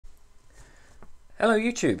Hello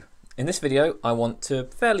YouTube! In this video I want to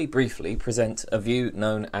fairly briefly present a view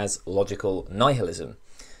known as logical nihilism.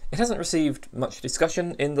 It hasn't received much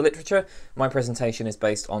discussion in the literature. My presentation is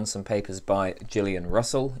based on some papers by Gillian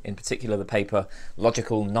Russell, in particular the paper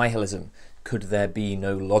Logical Nihilism, Could There Be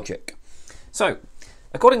No Logic? So,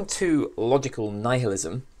 according to logical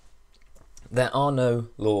nihilism, there are no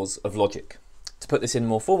laws of logic. To put this in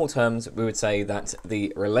more formal terms, we would say that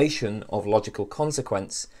the relation of logical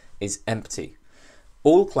consequence is empty.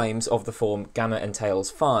 All claims of the form gamma entails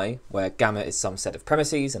phi, where gamma is some set of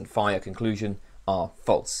premises and phi a conclusion, are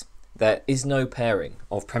false. There is no pairing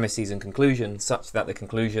of premises and conclusion such that the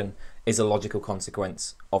conclusion is a logical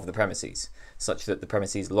consequence of the premises, such that the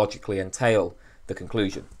premises logically entail the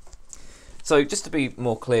conclusion. So just to be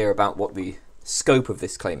more clear about what the scope of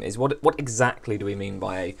this claim is, what exactly do we mean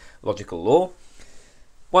by a logical law?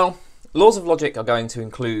 Well, laws of logic are going to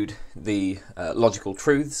include the logical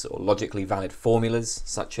truths or logically valid formulas,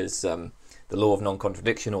 such as the law of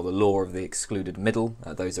non-contradiction or the law of the excluded middle.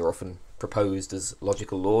 Those are often proposed as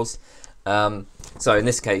logical laws. So in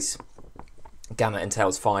this case, gamma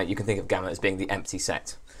entails phi. You can think of gamma as being the empty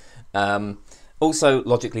set. Also,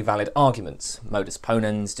 logically valid arguments, modus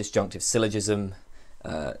ponens, disjunctive syllogism,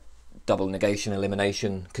 double negation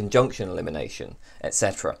elimination, conjunction elimination,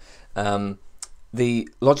 etc. The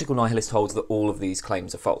logical nihilist holds that all of these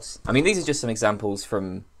claims are false. I mean, these are just some examples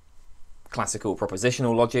from classical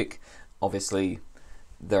propositional logic. Obviously,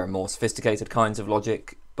 there are more sophisticated kinds of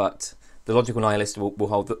logic, but the logical nihilist will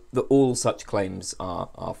hold that all such claims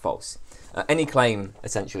are false. Any claim,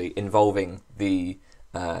 essentially, involving the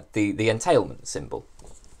entailment symbol.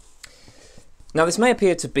 Now, this may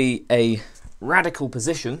appear to be a radical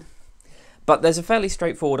position, but there's a fairly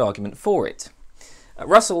straightforward argument for it.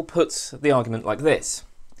 Russell puts the argument like this.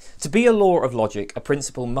 To be a law of logic, a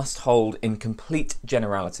principle must hold in complete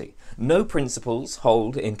generality. No principles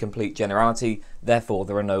hold in complete generality, therefore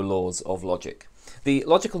there are no laws of logic. The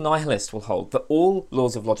logical nihilist will hold that all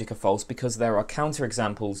laws of logic are false because there are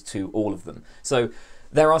counterexamples to all of them. So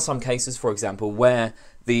there are some cases, for example, where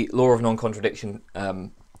the law of non-contradiction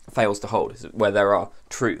fails to hold, where there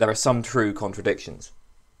are some true contradictions.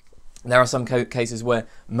 There are some cases where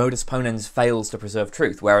modus ponens fails to preserve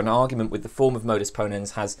truth, where an argument with the form of modus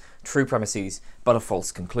ponens has true premises but a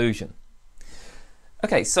false conclusion.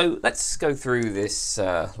 Okay, so let's go through this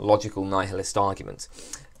logical nihilist argument.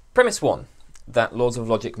 Premise 1, that laws of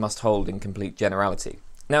logic must hold in complete generality.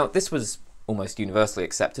 Now, this was almost universally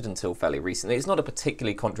accepted until fairly recently. It's not a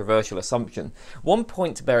particularly controversial assumption. One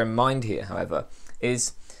point to bear in mind here, however,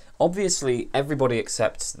 is obviously everybody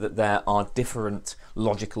accepts that there are different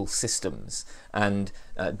logical systems and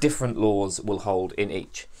different laws will hold in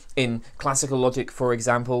each. In classical logic, for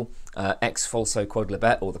example, ex falso quod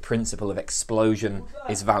libet, or the principle of explosion,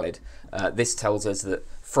 is valid. This tells us that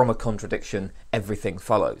from a contradiction everything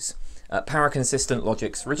follows. Paraconsistent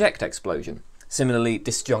logics reject explosion. Similarly,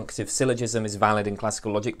 disjunctive syllogism is valid in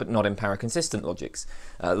classical logic but not in paraconsistent logics.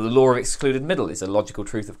 The law of excluded middle is a logical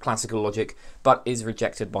truth of classical logic but is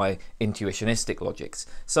rejected by intuitionistic logics.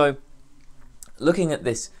 So, looking at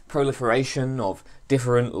this proliferation of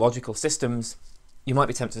different logical systems, you might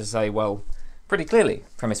be tempted to say, well, pretty clearly,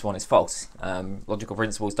 premise 1 is false. Logical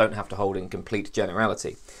principles don't have to hold in complete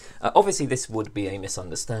generality. Obviously, this would be a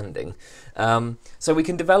misunderstanding. So we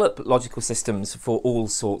can develop logical systems for all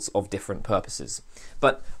sorts of different purposes.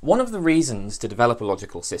 But one of the reasons to develop a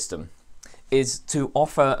logical system is to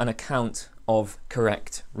offer an account of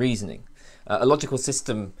correct reasoning. A logical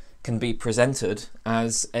system can be presented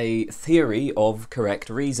as a theory of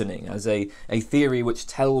correct reasoning, as a theory which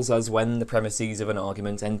tells us when the premises of an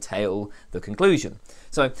argument entail the conclusion.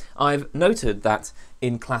 So I've noted that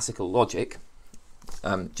in classical logic,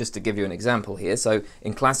 just to give you an example here, so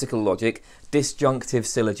in classical logic, disjunctive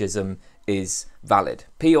syllogism is valid.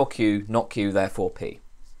 P or Q, not Q, therefore P.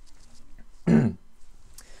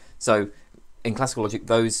 So in classical logic,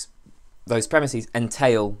 those premises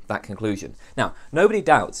entail that conclusion. Now, nobody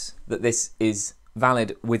doubts that this is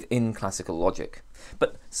valid within classical logic,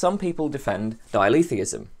 but some people defend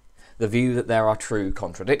dialetheism, the view that there are true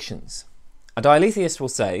contradictions. A dialetheist will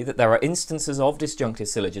say that there are instances of disjunctive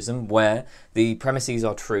syllogism where the premises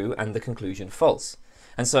are true and the conclusion false.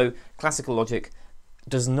 And so classical logic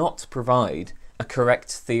does not provide a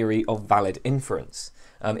correct theory of valid inference.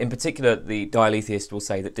 In particular, the dialetheist will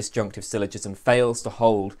say that disjunctive syllogism fails to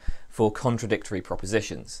hold for contradictory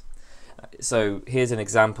propositions. So here's an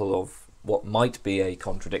example of what might be a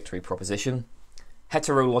contradictory proposition.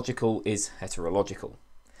 Heterological is heterological.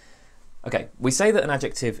 Okay, we say that an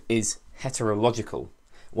adjective is heterological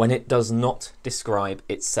when it does not describe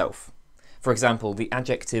itself. For example, the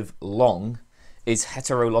adjective long is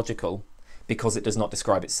heterological because it does not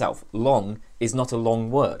describe itself. Long is not a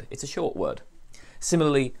long word, it's a short word.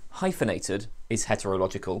 Similarly, hyphenated is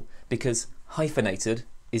heterological because hyphenated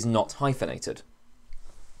is not hyphenated.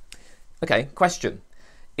 Okay, question.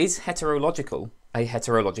 Is heterological a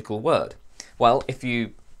heterological word? Well, if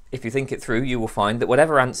you think it through, you will find that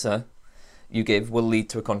whatever answer you give will lead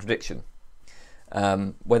to a contradiction.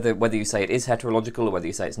 Whether you say it is heterological or whether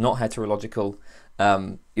you say it's not heterological,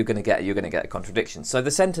 you're going to get a contradiction. So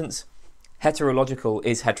the sentence heterological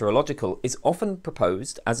is often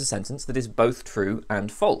proposed as a sentence that is both true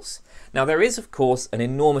and false. Now, there is, of course, an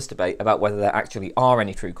enormous debate about whether there actually are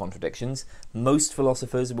any true contradictions. Most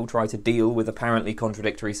philosophers will try to deal with apparently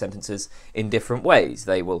contradictory sentences in different ways.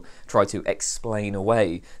 They will try to explain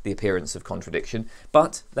away the appearance of contradiction,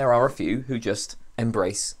 but there are a few who just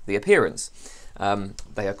embrace the appearance.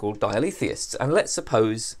 They are called dialetheists, and let's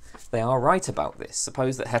suppose they are right about this.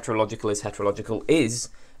 Suppose that heterological is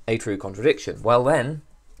a true contradiction. Well, then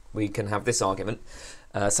we can have this argument.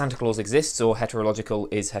 Santa Claus exists, or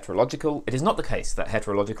heterological is heterological. It is not the case that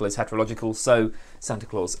heterological is heterological, so Santa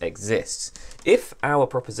Claus exists. If our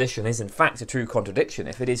proposition is in fact a true contradiction,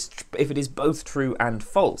 if it is both true and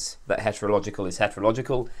false that heterological is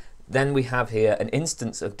heterological, then we have here an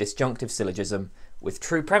instance of disjunctive syllogism with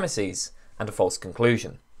true premises and a false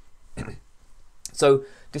conclusion. So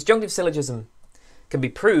disjunctive syllogism can be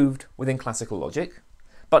proved within classical logic,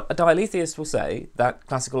 but a dialetheist will say that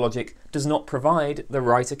classical logic does not provide the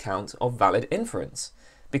right account of valid inference,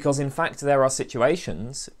 because in fact there are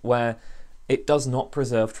situations where it does not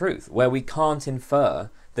preserve truth, where we can't infer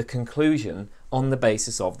the conclusion on the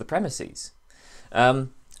basis of the premises.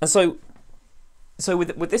 And so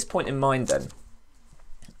with this point in mind then,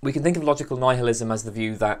 we can think of logical nihilism as the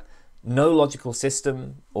view that no logical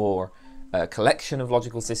system or a collection of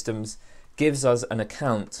logical systems gives us an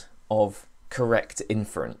account of correct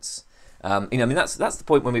inference. That's the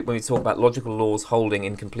point when we talk about logical laws holding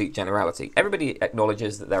in complete generality. Everybody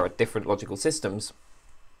acknowledges that there are different logical systems,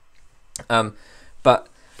 but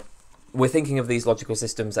we're thinking of these logical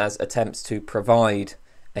systems as attempts to provide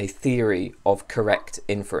a theory of correct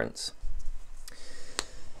inference.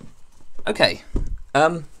 Okay,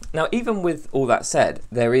 now even with all that said,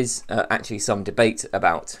 there is actually some debate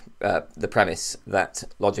about the premise that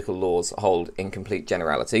logical laws hold in complete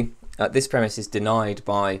generality. This premise is denied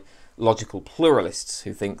by logical pluralists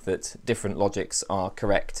who think that different logics are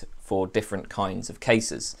correct for different kinds of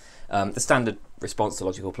cases. The standard response to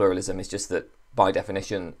logical pluralism is just that, by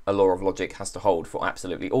definition, a law of logic has to hold for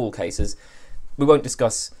absolutely all cases. We won't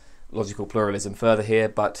discuss logical pluralism further here,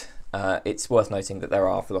 but it's worth noting that there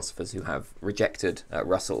are philosophers who have rejected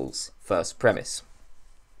Russell's first premise.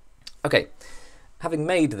 Okay, having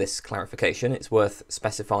made this clarification, it's worth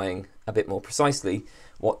specifying a bit more precisely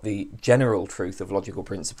what the general truth of logical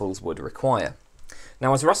principles would require.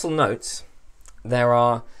 Now, as Russell notes, there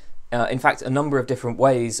are in fact a number of different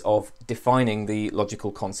ways of defining the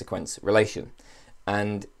logical consequence relation,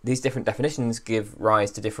 and these different definitions give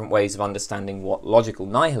rise to different ways of understanding what logical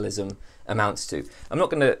nihilism amounts to. I'm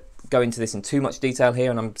not going to go into this in too much detail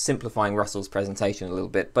here, and I'm simplifying Russell's presentation a little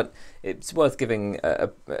bit, but it's worth giving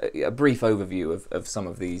a brief overview of some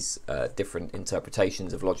of these different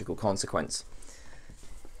interpretations of logical consequence.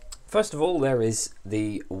 First of all, there is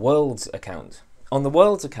the world's account. On the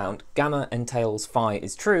world's account, gamma entails phi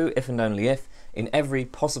is true if and only if, in every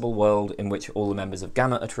possible world in which all the members of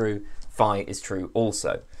gamma are true, phi is true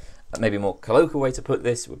also. Maybe a more colloquial way to put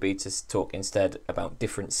this would be to talk instead about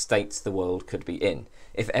different states the world could be in.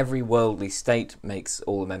 If every worldly state makes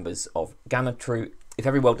all the members of gamma true, if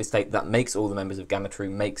every worldly state that makes all the members of gamma true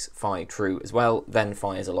makes phi true as well, then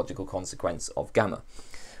phi is a logical consequence of gamma.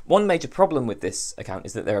 One major problem with this account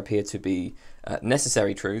is that there appear to be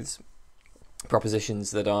necessary truths,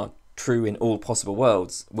 propositions that are true in all possible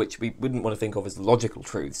worlds, which we wouldn't want to think of as logical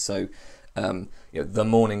truths. So, the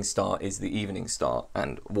morning star is the evening star,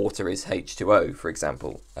 and water is H2O, for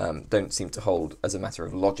example, don't seem to hold as a matter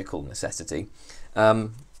of logical necessity.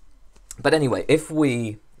 But anyway, if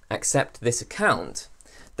we accept this account,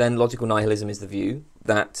 then logical nihilism is the view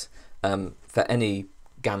that for any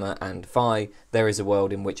gamma and phi, there is a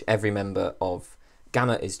world in which every member of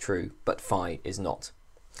gamma is true, but phi is not.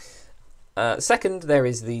 Second, there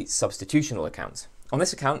is the substitutional account. On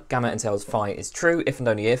this account, gamma entails phi is true if and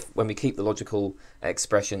only if, when we keep the logical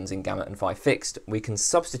expressions in gamma and phi fixed, we can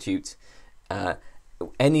substitute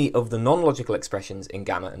any of the non-logical expressions in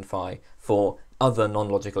gamma and phi for other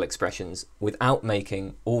non-logical expressions without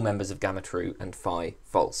making all members of gamma true and phi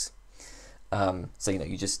false. So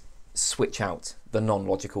you just switch out the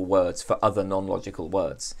non-logical words for other non-logical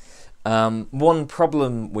words. One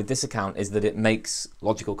problem with this account is that it makes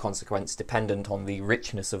logical consequence dependent on the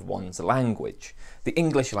richness of one's language. The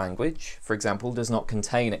English language, for example, does not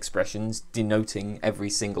contain expressions denoting every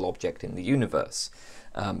single object in the universe.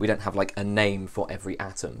 We don't have like a name for every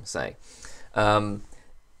atom, say.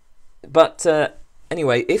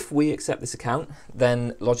 Anyway, if we accept this account,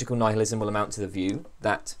 then logical nihilism will amount to the view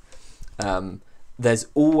that there's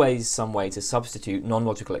always some way to substitute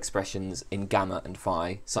non-logical expressions in gamma and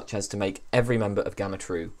phi, such as to make every member of gamma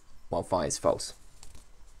true, while phi is false.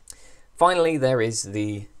 Finally, there is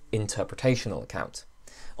the interpretational account.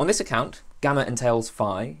 On this account, gamma entails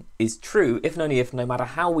phi is true if and only if, no matter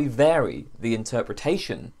how we vary the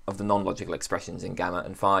interpretation of the non-logical expressions in gamma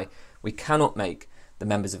and phi, we cannot make the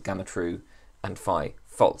members of gamma true and phi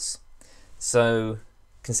false. So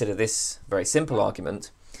consider this very simple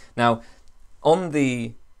argument. Now, on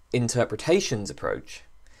the interpretations approach,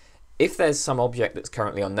 if there's some object that's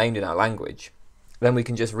currently unnamed in our language, then we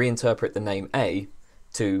can just reinterpret the name A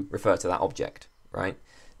to refer to that object, right?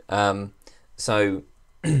 On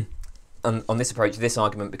this approach, this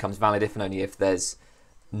argument becomes valid if and only if there's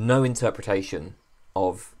no interpretation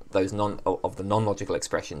of those the non-logical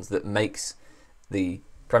expressions that makes the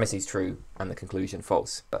premises true and the conclusion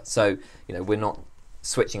false. So, we're not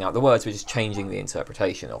switching out the words, we're just changing the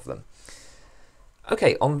interpretation of them.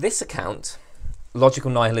 Okay, on this account,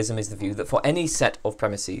 logical nihilism is the view that for any set of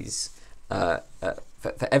premises, for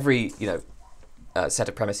every set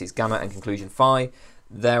of premises gamma and conclusion phi,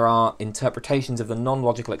 there are interpretations of the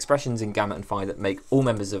non-logical expressions in gamma and phi that make all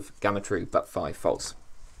members of gamma true but phi false.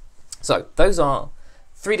 So those are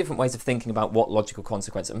three different ways of thinking about what logical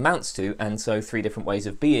consequence amounts to, and so three different ways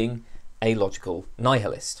of being a logical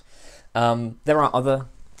nihilist. There are other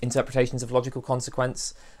interpretations of logical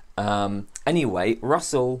consequence. Anyway,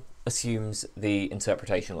 Russell assumes the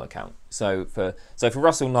interpretational account. So for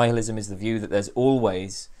Russell, nihilism is the view that there's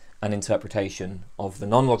always an interpretation of the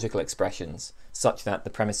non-logical expressions such that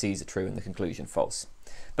the premises are true and the conclusion false.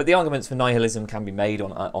 But the arguments for nihilism can be made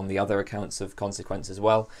on the other accounts of consequence as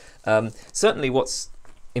well. Certainly what's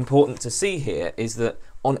important to see here is that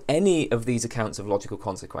on any of these accounts of logical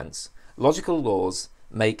consequence, logical laws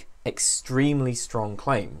make extremely strong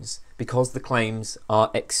claims because the claims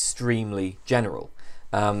are extremely general.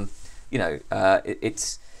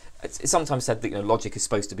 It's sometimes said that logic is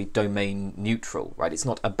supposed to be domain neutral, right? It's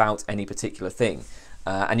not about any particular thing,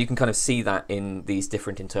 and you can kind of see that in these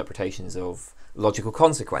different interpretations of logical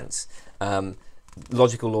consequence.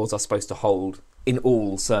 Logical laws are supposed to hold in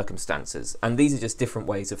all circumstances, and these are just different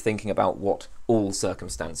ways of thinking about what all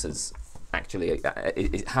circumstances actually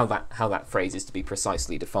how that phrase is to be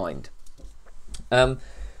precisely defined.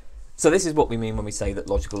 So this is what we mean when we say that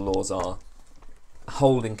logical laws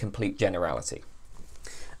hold in complete generality.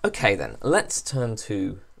 Okay then, let's turn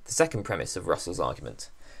to the second premise of Russell's argument.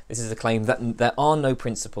 This is a claim that there are no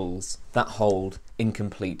principles that hold in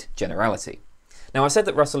complete generality. Now, I said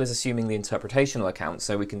that Russell is assuming the interpretational account,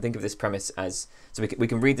 so we can think of this premise as, we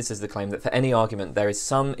can read this as the claim that for any argument there is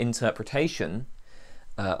some interpretation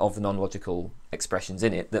of the non-logical expressions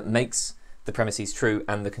in it that makes the premises true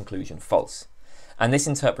and the conclusion false. And this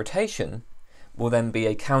interpretation will then be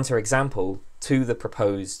a counterexample to the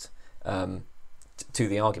proposed to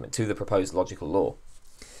the argument, to the proposed logical law.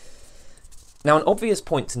 Now, an obvious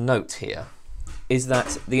point to note here is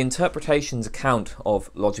that the interpretation's account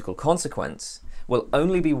of logical consequence will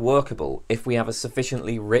only be workable if we have a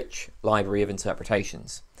sufficiently rich library of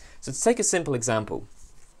interpretations. So to take a simple example,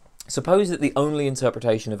 suppose that the only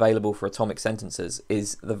interpretation available for atomic sentences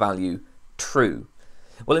is the value true.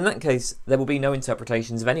 Well, in that case, there will be no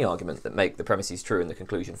interpretations of any argument that make the premises true and the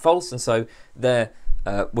conclusion false, and so there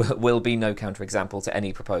will be no counterexample to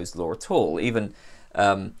any proposed law at all. Even,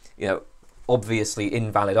 obviously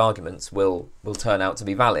invalid arguments will turn out to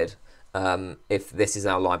be valid if this is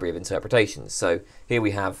our library of interpretations. So here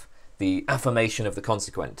we have the affirmation of the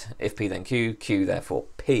consequent. If P then Q, Q therefore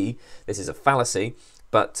P. This is a fallacy,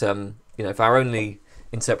 but if our only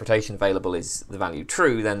interpretation available is the value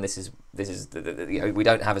true, then this is we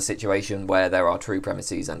don't have a situation where there are true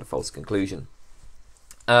premises and a false conclusion.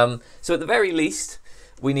 So at the very least,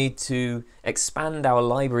 we need to expand our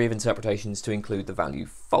library of interpretations to include the value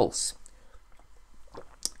false.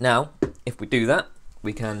 Now, if we do that,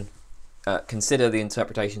 we can consider the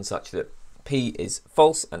interpretation such that P is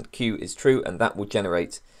false and Q is true, and that will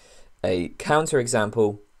generate a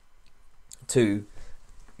counterexample to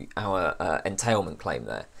our entailment claim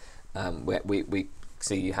there, where we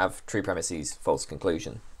see you have true premises, false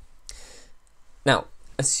conclusion. Now,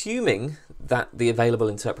 assuming that the available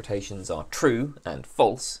interpretations are true and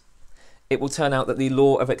false, it will turn out that the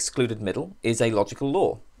law of excluded middle is a logical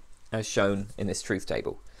law. as shown in this truth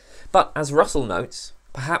table. But as Russell notes,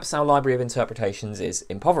 perhaps our library of interpretations is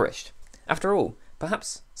impoverished. After all,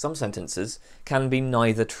 perhaps some sentences can be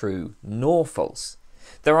neither true nor false.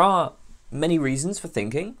 There are many reasons for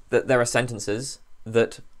thinking that there are sentences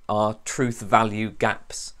that are truth-value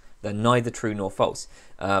gaps. They're neither true nor false.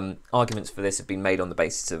 Arguments for this have been made on the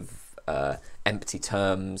basis of empty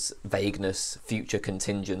terms, vagueness, future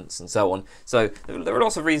contingents, and so on. So there are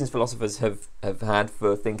lots of reasons philosophers have had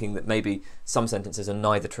for thinking that maybe some sentences are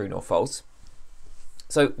neither true nor false.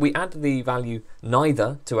 So we add the value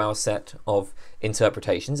neither to our set of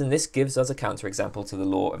interpretations, and this gives us a counterexample to the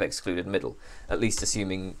law of excluded middle, at least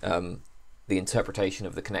assuming the interpretation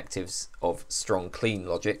of the connectives of strong clean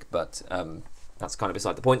logic, but that's kind of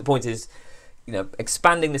beside the point. The point is,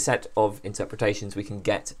 expanding the set of interpretations, we can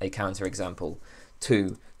get a counterexample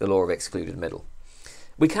to the law of excluded middle.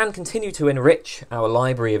 We can continue to enrich our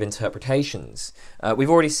library of interpretations. We've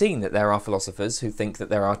already seen that there are philosophers who think that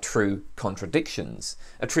there are true contradictions.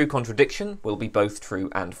 A true contradiction will be both true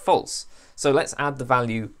and false. So let's add the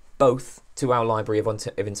value both to our library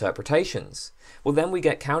of interpretations. Well, then we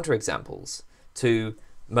get counterexamples to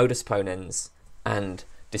modus ponens and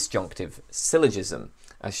disjunctive syllogism,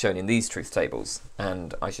 as shown in these truth tables.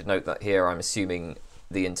 And I should note that here I'm assuming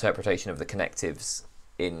the interpretation of the connectives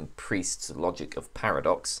in Priest's logic of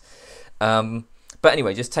paradox. But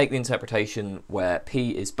anyway, just take the interpretation where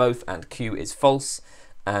P is both and Q is false,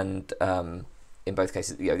 and in both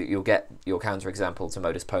cases you'll get your counterexample to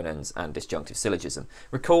modus ponens and disjunctive syllogism.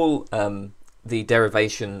 Recall the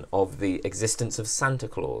derivation of the existence of Santa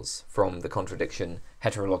Claus from the contradiction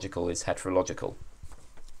heterological is heterological.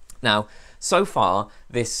 Now, so far,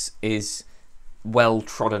 this is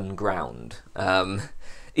well-trodden ground.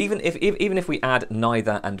 Even if we add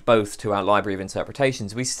neither and both to our library of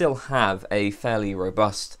interpretations, we still have a fairly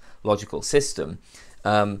robust logical system.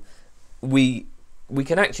 We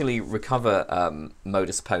can actually recover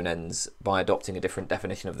modus ponens by adopting a different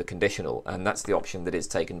definition of the conditional, and that's the option that is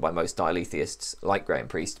taken by most diletheists like Graham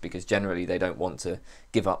Priest, because generally they don't want to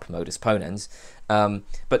give up modus ponens.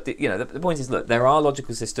 But the point is, look, there are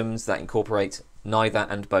logical systems that incorporate neither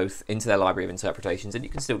and both into their library of interpretations, and you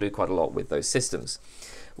can still do quite a lot with those systems.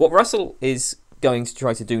 What Russell is going to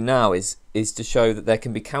try to do now is to show that there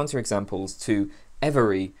can be counterexamples to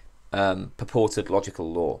every purported logical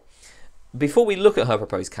law. Before we look at her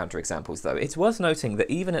proposed counterexamples, though, it's worth noting that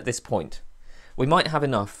even at this point, we might have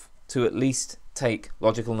enough to at least take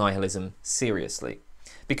logical nihilism seriously,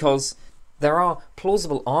 because there are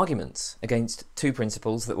plausible arguments against two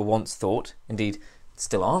principles that were once thought, indeed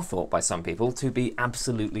still are thought by some people, to be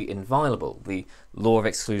absolutely inviolable: the law of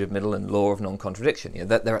excluded middle and law of non-contradiction.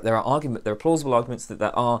 There are plausible arguments that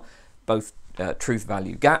there are both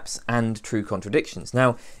truth-value gaps and true contradictions.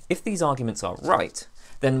 Now, if these arguments are right,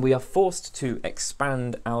 then we are forced to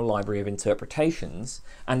expand our library of interpretations,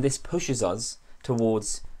 and this pushes us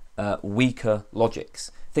towards weaker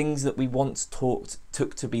logics. Things that we once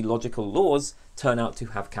took to be logical laws turn out to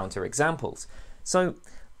have counterexamples. So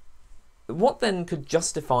what then could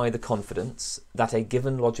justify the confidence that a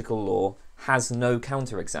given logical law has no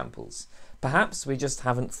counterexamples? Perhaps we just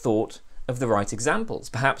haven't thought of the right examples.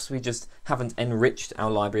 Perhaps we just haven't enriched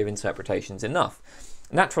our library of interpretations enough.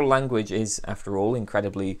 Natural language is, after all,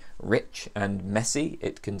 incredibly rich and messy.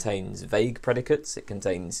 It contains vague predicates, it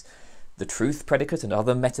contains the truth predicate and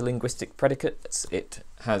other metalinguistic predicates. It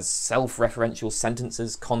has self-referential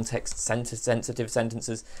sentences, context-sensitive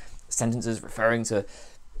sentences, sentences referring to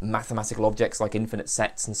mathematical objects like infinite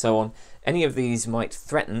sets and so on. Any of these might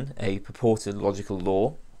threaten a purported logical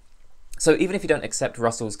law. So even if you don't accept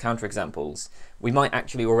Russell's counterexamples, we might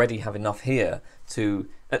actually already have enough here to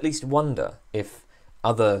at least wonder if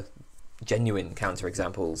other genuine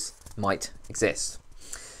counterexamples might exist.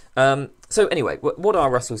 So anyway, what are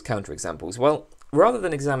Russell's counterexamples? Well, rather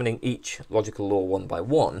than examining each logical law one by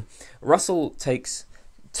one, Russell takes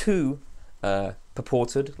two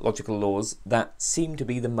purported logical laws that seem to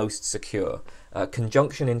be the most secure: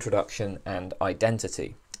 conjunction introduction and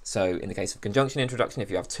identity. So in the case of conjunction introduction, if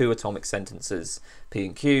you have two atomic sentences P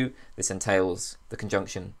and Q, this entails the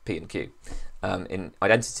conjunction P and Q. In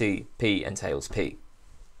identity, P entails P.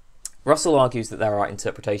 Russell argues that there are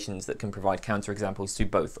interpretations that can provide counterexamples to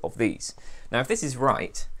both of these. Now, if this is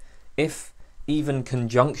right, if even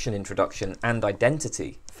conjunction introduction and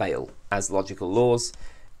identity fail as logical laws,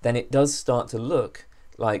 then it does start to look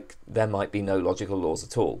like there might be no logical laws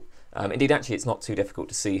at all. Indeed, actually, it's not too difficult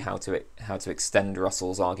to see how to extend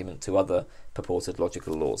Russell's argument to other purported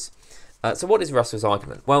logical laws. So what is Russell's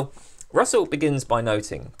argument? Well, Russell begins by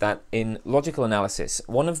noting that in logical analysis,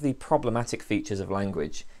 one of the problematic features of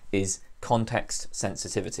language is context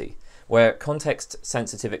sensitivity, where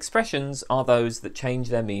context-sensitive expressions are those that change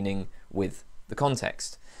their meaning with the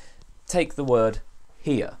context. Take the word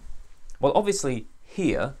here. Well, obviously,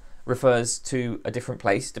 here refers to a different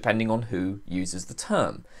place depending on who uses the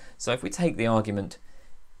term. So if we take the argument,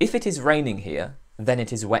 if it is raining here, then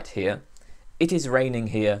it is wet here. It is raining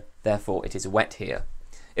here, therefore it is wet here.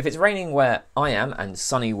 If it's raining where I am and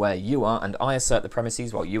sunny where you are, and I assert the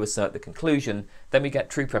premises while you assert the conclusion, then we get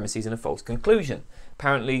true premises and a false conclusion.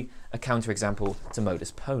 Apparently a counterexample to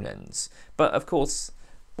modus ponens. But of course,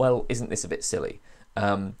 well, isn't this a bit silly?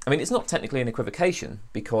 I mean, it's not technically an equivocation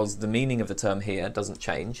because the meaning of the term here doesn't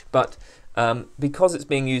change, but because it's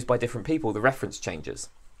being used by different people, the reference changes.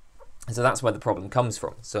 And so that's where the problem comes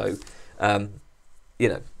from. So, you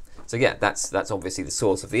know, so yeah, that's obviously the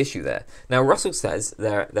source of the issue there. Now, Russell says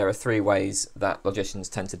there are three ways that logicians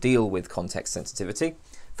tend to deal with context sensitivity.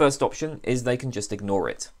 First option is they can just ignore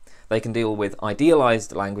it. They can deal with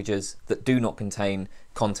idealized languages that do not contain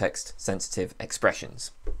context-sensitive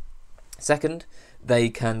expressions. Second, they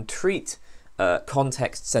can treat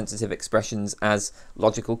context-sensitive expressions as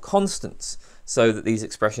logical constants, so that these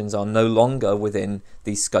expressions are no longer within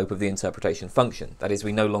the scope of the interpretation function. That is,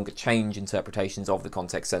 we no longer change interpretations of the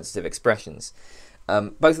context-sensitive expressions.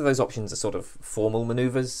 Both of those options are sort of formal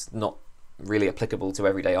maneuvers, not really applicable to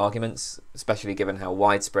everyday arguments, especially given how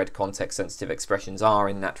widespread context-sensitive expressions are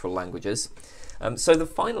in natural languages. So the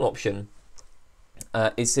final option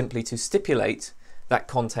is simply to stipulate that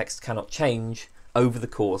context cannot change over the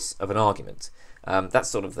course of an argument. That's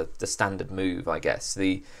sort of the standard move, I guess.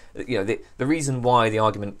 The reason why the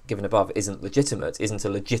argument given above isn't a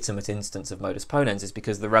legitimate instance of modus ponens, is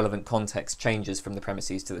because the relevant context changes from the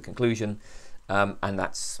premises to the conclusion, and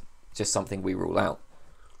that's just something we rule out.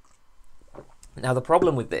 Now, the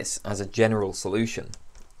problem with this as a general solution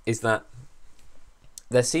is that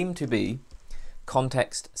there seem to be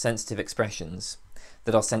context-sensitive expressions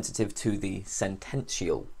that are sensitive to the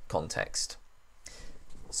sentential context.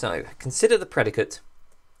 So, consider the predicate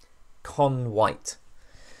con white.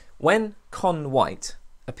 When con white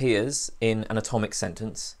appears in an atomic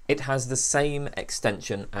sentence, it has the same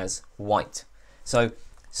extension as white. So,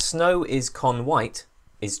 snow is con white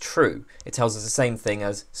is true. It tells us the same thing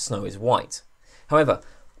as snow is white. However,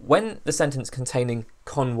 when the sentence containing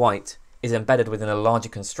con white is embedded within a larger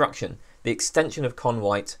construction, the extension of con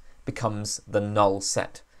white becomes the null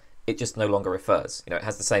set. It just no longer refers. It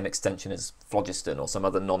has the same extension as phlogiston or some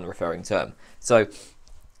other non-referring term. So,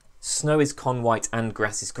 snow is con white and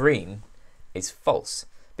grass is green is false,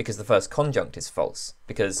 because the first conjunct is false,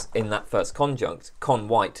 because in that first conjunct, con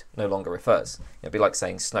white no longer refers. It'd be like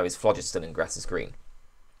saying snow is phlogiston and grass is green.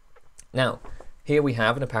 Now, here we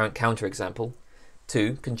have an apparent counterexample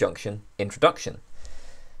to conjunction introduction.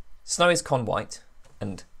 Snow is con white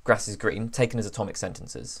and grass is green, taken as atomic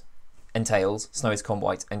sentences, entails snow is con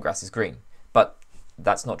white and grass is green. But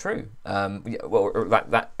that's not true.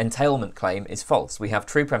 That entailment claim is false. We have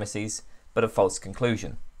true premises, but a false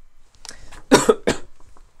conclusion.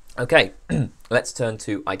 Okay, let's turn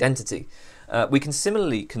to identity. We can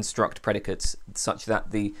similarly construct predicates such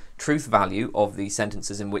that the truth value of the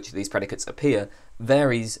sentences in which these predicates appear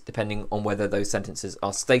varies depending on whether those sentences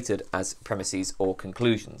are stated as premises or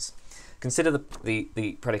conclusions. Consider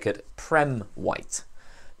the predicate prem white.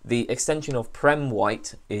 The extension of prem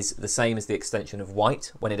white is the same as the extension of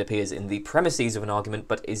white when it appears in the premises of an argument,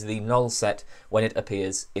 but is the null set when it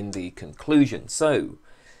appears in the conclusion. So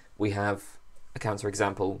we have a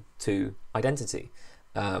counterexample to identity.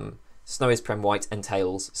 Snow is prem white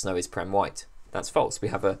entails snow is prem white. That's false. We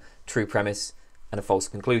have a true premise and a false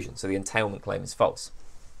conclusion, so the entailment claim is false.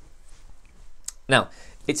 Now,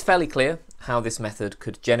 it's fairly clear how this method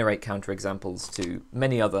could generate counterexamples to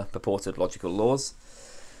many other purported logical laws.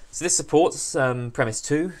 So this supports premise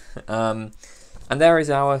 2, and there is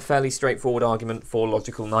our fairly straightforward argument for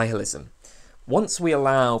logical nihilism. Once we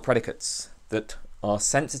allow predicates that are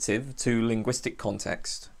sensitive to linguistic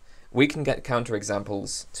context, we can get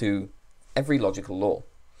counterexamples to every logical law.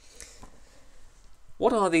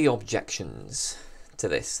 What are the objections to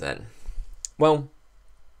this then? Well,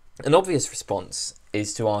 an obvious response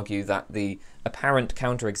is to argue that the apparent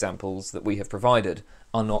counterexamples that we have provided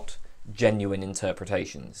are not genuine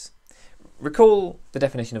interpretations. Recall the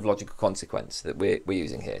definition of logical consequence that we're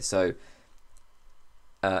using here. So,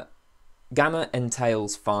 gamma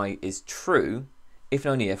entails phi is true if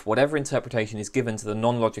and only if whatever interpretation is given to the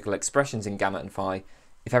non-logical expressions in gamma and phi,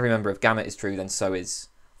 if every member of gamma is true, then so is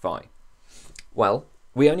phi. Well,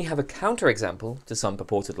 we only have a counterexample to some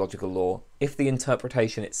purported logical law if the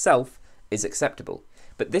interpretation itself is acceptable.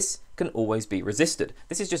 But this can always be resisted.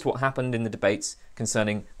 This is just what happened in the debates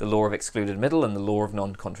concerning the law of excluded middle and the law of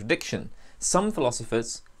non-contradiction. Some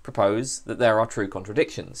philosophers propose that there are true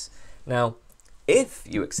contradictions. Now, if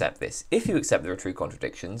you accept this, if you accept there are true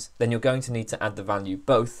contradictions, then you're going to need to add the value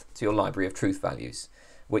both to your library of truth values,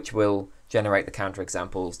 which will generate the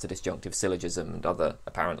counterexamples to disjunctive syllogism and other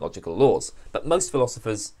apparent logical laws. But most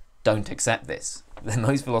philosophers don't accept this.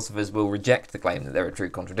 Most philosophers will reject the claim that there are true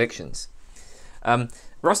contradictions.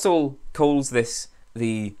 Russell calls this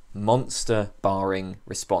the monster barring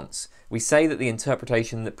response. We say that the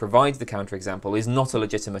interpretation that provides the counterexample is not a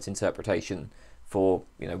legitimate interpretation for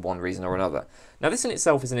one reason or another. Now, this in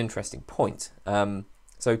itself is an interesting point.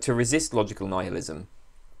 So to resist logical nihilism,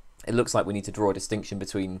 it looks like we need to draw a distinction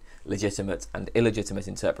between legitimate and illegitimate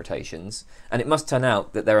interpretations, and it must turn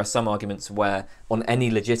out that there are some arguments where, on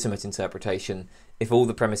any legitimate interpretation, if all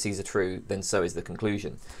the premises are true, then so is the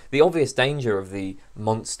conclusion. The obvious danger of the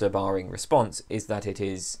monster barring response is that it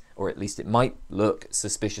is, or at least it might look,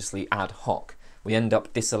 suspiciously ad hoc. We end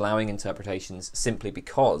up disallowing interpretations simply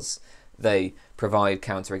because they provide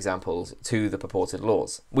counterexamples to the purported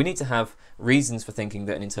laws. We need to have reasons for thinking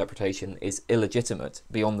that an interpretation is illegitimate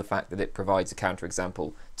beyond the fact that it provides a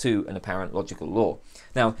counterexample to an apparent logical law.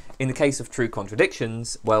 Now, in the case of true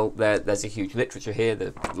contradictions, well, there's a huge literature here.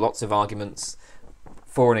 There are lots of arguments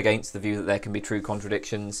for and against the view that there can be true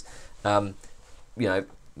contradictions. Many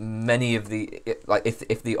of the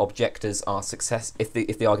if the objectors are if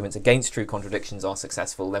the arguments against true contradictions are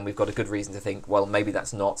successful, then we've got a good reason to think, well, maybe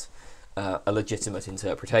that's not a legitimate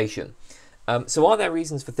interpretation. So are there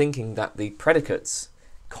reasons for thinking that the predicates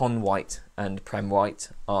con white and prem white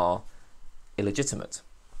are illegitimate?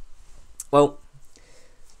 Well,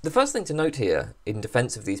 the first thing to note here in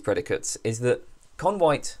defense of these predicates is that con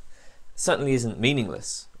white certainly isn't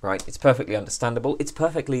meaningless, right? It's perfectly understandable. It's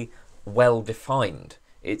perfectly well defined.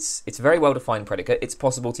 It's a very well defined predicate. It's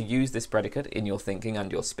possible to use this predicate in your thinking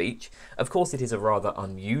and your speech. Of course, it is a rather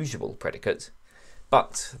unusual predicate,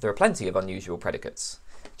 but there are plenty of unusual predicates.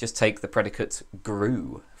 Just take the predicate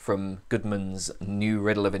grew from Goodman's New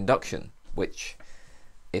Riddle of Induction, which,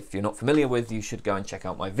 if you're not familiar with, you should go and check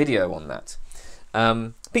out my video on that.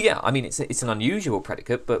 But yeah, I mean, it's an unusual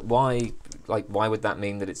predicate, but why would that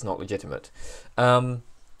mean that it's not legitimate?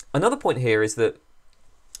 Another point here is that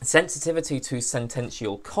sensitivity to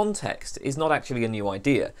sentential context is not actually a new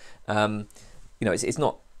idea. It's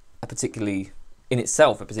not in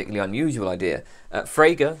itself a particularly unusual idea.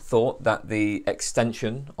 Frege thought that the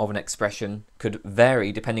extension of an expression could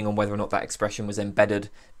vary depending on whether or not that expression was embedded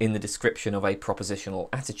in the description of a propositional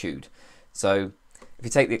attitude. So if you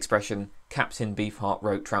take the expression Captain Beefheart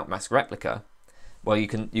wrote Trout Mask replica, well, you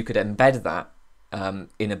could embed that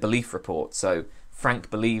in a belief report. So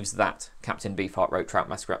Frank believes that Captain Beefheart wrote Trout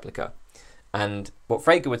Mask replica. And what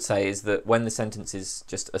Frege would say is that when the sentence is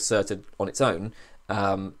just asserted on its own,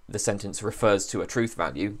 the sentence refers to a truth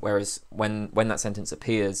value, whereas when that sentence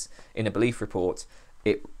appears in a belief report,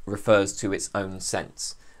 it refers to its own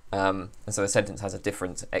sense. And so the sentence has a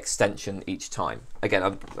different extension each time.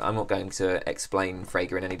 Again, I'm not going to explain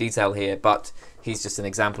Frege in any detail here, but he's just an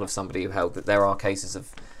example of somebody who held that there are cases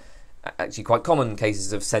of, actually quite common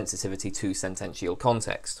cases of sensitivity to sentential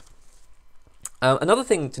context. Another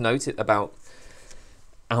thing to note about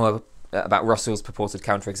Russell's purported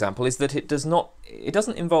counterexample is that it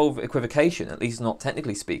doesn't involve equivocation, at least not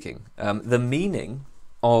technically speaking. The meaning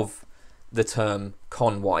of the term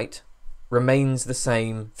con white remains the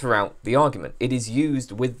same throughout the argument. It is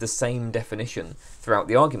used with the same definition throughout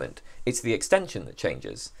the argument. It's the extension that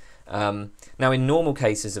changes. Now, in normal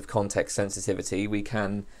cases of context sensitivity, we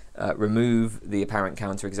can remove the apparent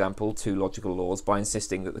counterexample to logical laws by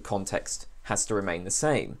insisting that the context has to remain the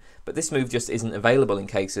same. But this move just isn't available in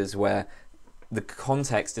cases where the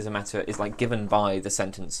context is given by the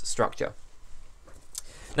sentence structure.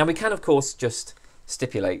 Now, we can, of course, just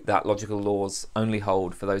stipulate that logical laws only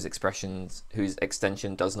hold for those expressions whose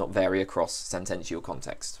extension does not vary across sentential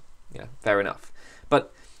context. Yeah, fair enough.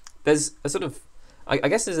 But there's a sort of, I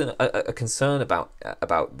guess there's a concern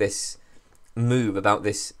about this move, about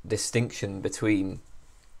this distinction between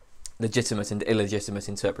legitimate and illegitimate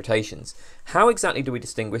interpretations. How exactly do we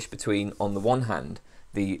distinguish between, on the one hand,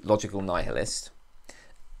 the logical nihilist,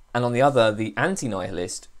 and on the other, the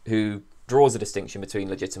anti-nihilist, who draws a distinction between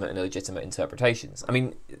legitimate and illegitimate interpretations? I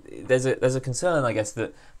mean, there's a concern, I guess,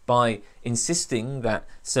 that by insisting that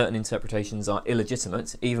certain interpretations are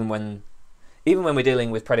illegitimate, even when we're dealing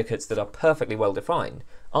with predicates that are perfectly well defined,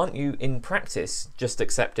 aren't you in practice just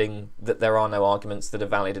accepting that there are no arguments that are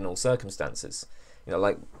valid in all circumstances?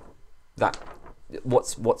 Like that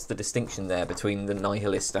what's the distinction there between the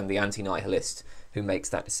nihilist and the anti-nihilist? Who makes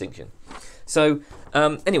that distinction? So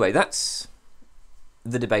anyway, that's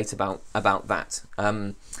the debate about that.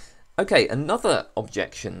 Okay, another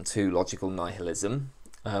objection to logical nihilism,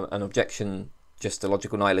 an objection just to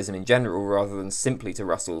logical nihilism in general rather than simply to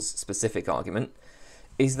Russell's specific argument,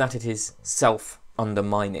 is that it is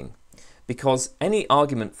self-undermining, because any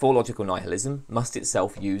argument for logical nihilism must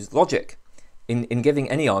itself use logic. In giving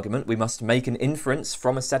any argument, we must make an inference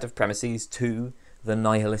from a set of premises to the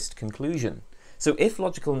nihilist conclusion. So if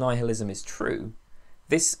logical nihilism is true,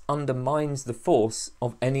 this undermines the force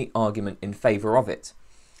of any argument in favour of it.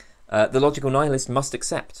 The logical nihilist must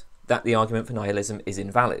accept that the argument for nihilism is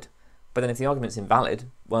invalid. But then if the argument's invalid,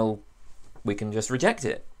 well, we can just reject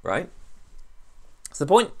it, right? So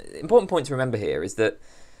the important point to remember here is that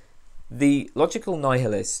the logical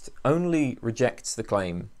nihilist only rejects the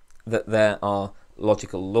claim that there are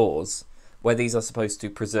logical laws where these are supposed to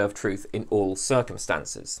preserve truth in all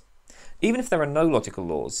circumstances. Even if there are no logical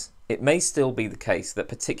laws, it may still be the case that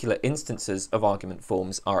particular instances of argument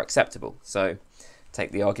forms are acceptable. So,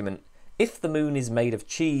 take the argument, if the moon is made of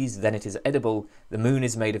cheese, then it is edible. The moon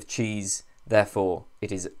is made of cheese, therefore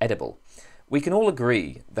it is edible. We can all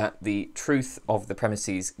agree that the truth of the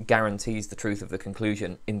premises guarantees the truth of the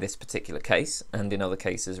conclusion in this particular case, and in other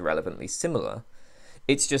cases relevantly similar.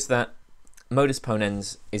 It's just that modus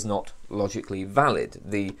ponens is not logically valid.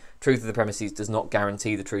 The truth of the premises does not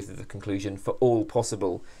guarantee the truth of the conclusion for all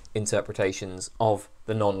possible interpretations of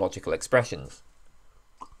the non-logical expressions.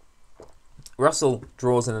 Russell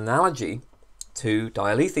draws an analogy to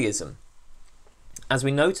dialetheism. As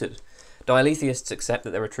we noted, dialetheists accept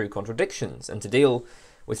that there are true contradictions, and to deal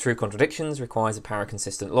with true contradictions requires a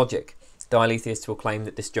paraconsistent logic. Dialetheists will claim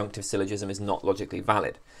that disjunctive syllogism is not logically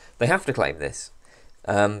valid. They have to claim this,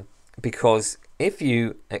 because if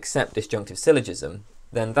you accept disjunctive syllogism,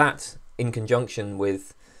 then that, in conjunction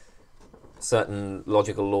with certain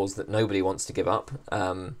logical laws that nobody wants to give up,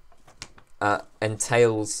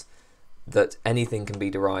 entails that anything can be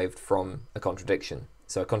derived from a contradiction.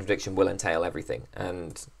 So a contradiction will entail everything,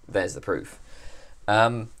 and there's the proof.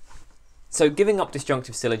 So giving up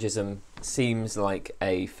disjunctive syllogism seems like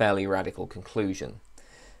a fairly radical conclusion,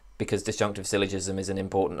 because disjunctive syllogism is an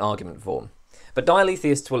important argument form. But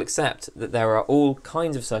dialetheists will accept that there are all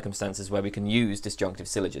kinds of circumstances where we can use disjunctive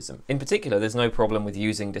syllogism. In particular, there's no problem with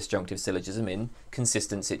using disjunctive syllogism in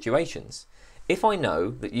consistent situations. If I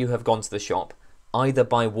know that you have gone to the shop either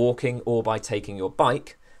by walking or by taking your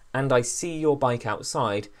bike, and I see your bike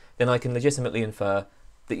outside, then I can legitimately infer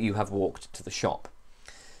that you have walked to the shop.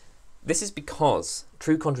 This is because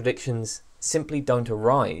true contradictions simply don't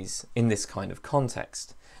arise in this kind of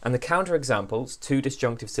context, and the counterexamples to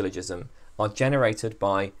disjunctive syllogism are generated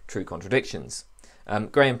by true contradictions.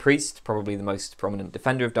 Graham Priest, probably the most prominent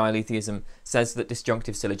defender of dialetheism, says that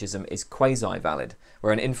disjunctive syllogism is quasi-valid,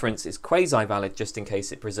 where an inference is quasi-valid just in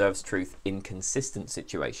case it preserves truth in consistent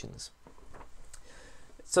situations.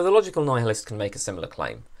 So the logical nihilist can make a similar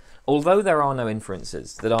claim. Although there are no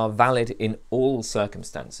inferences that are valid in all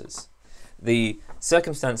circumstances, the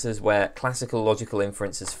circumstances where classical logical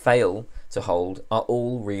inferences fail to hold are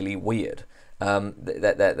all really weird.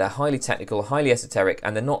 They're highly technical, highly esoteric,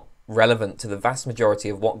 and they're not relevant to the vast majority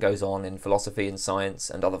of what goes on in philosophy and science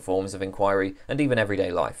and other forms of inquiry and even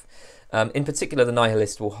everyday life. In particular, the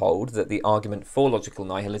nihilist will hold that the argument for logical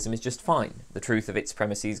nihilism is just fine. The truth of its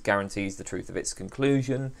premises guarantees the truth of its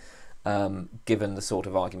conclusion, given the sort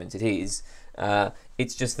of argument it is.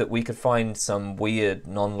 It's just that we could find some weird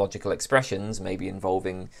non-logical expressions, maybe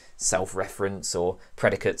involving self-reference or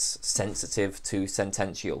predicates sensitive to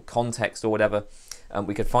sentential context or whatever.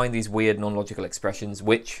 We could find these weird non-logical expressions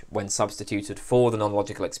which, when substituted for the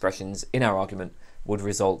non-logical expressions in our argument, would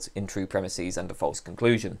result in true premises and a false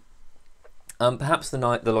conclusion. Perhaps the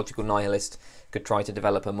logical nihilist could try to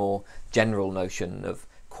develop a more general notion of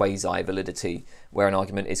quasi-validity, where an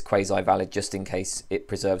argument is quasi-valid just in case it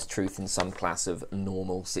preserves truth in some class of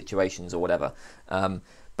normal situations or whatever.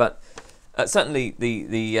 But certainly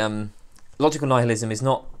the logical nihilism is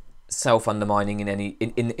not self-undermining in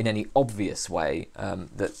any obvious way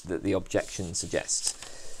that the objection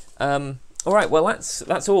suggests. All right, well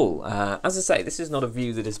that's all. As I say, this is not a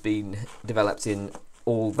view that has been developed in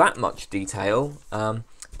all that much detail,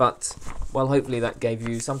 but well, hopefully that gave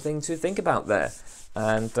you something to think about there.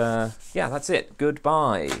 And yeah, that's it.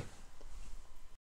 Goodbye.